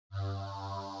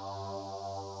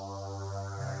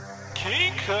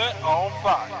King Cut on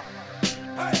fire.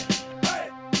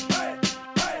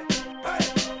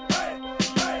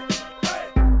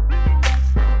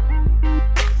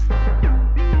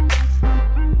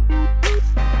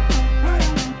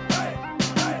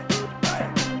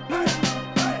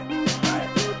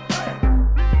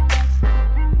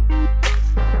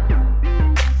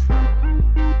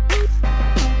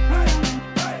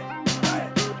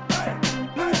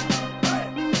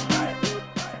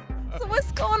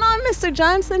 Mr.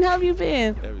 Johnson, how have you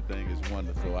been? Everything is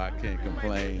wonderful. I can't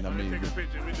complain. I mean,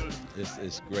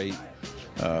 it's great.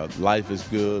 Life is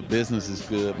good. Business is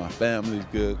good. My family's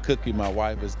good. Cookie, my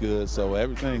wife, is good. So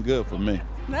everything good for me.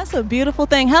 That's a beautiful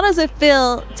thing. How does it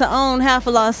feel to own half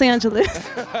of Los Angeles?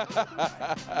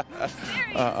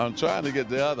 I'm trying to get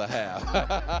the other half.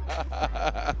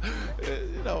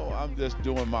 You know, I'm just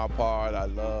doing my part. I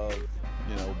love,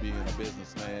 you know, being a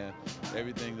businessman.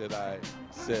 Everything that I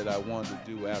said I wanted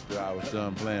to do after I was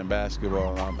done playing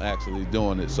basketball, I'm actually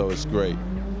doing it, so it's great.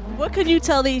 What can you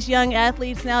tell these young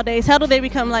athletes nowadays? How do they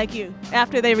become like you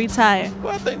after they retire?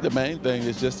 Well, I think the main thing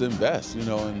is just invest, you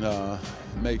know, and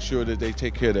make sure that they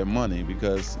take care of their money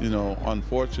because, you know,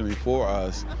 unfortunately for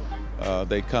us,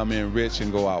 they come in rich and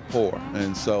go out poor.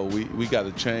 And so we got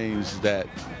to change that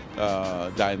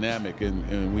dynamic,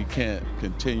 and we can't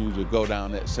continue to go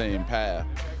down that same path,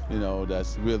 you know,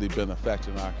 that's really been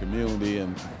affecting our community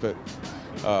and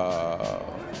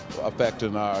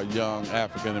affecting our young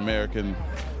African-American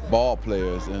ball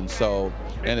players. And so,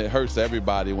 and it hurts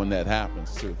everybody when that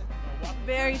happens too.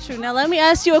 Very true. Now let me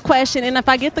ask you a question, and if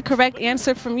I get the correct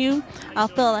answer from you, I'll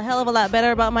feel a hell of a lot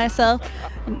better about myself.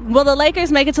 Will the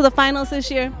Lakers make it to the finals this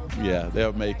year? Yeah,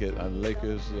 they'll make it. The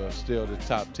Lakers are still the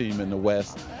top team in the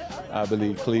West. I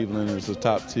believe Cleveland is the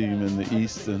top team in the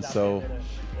East, and so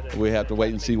we have to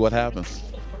wait and see what happens.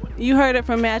 You heard it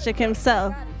from Magic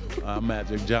himself. I'm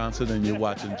Magic Johnson, and you're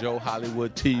watching Joe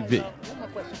Hollywood TV.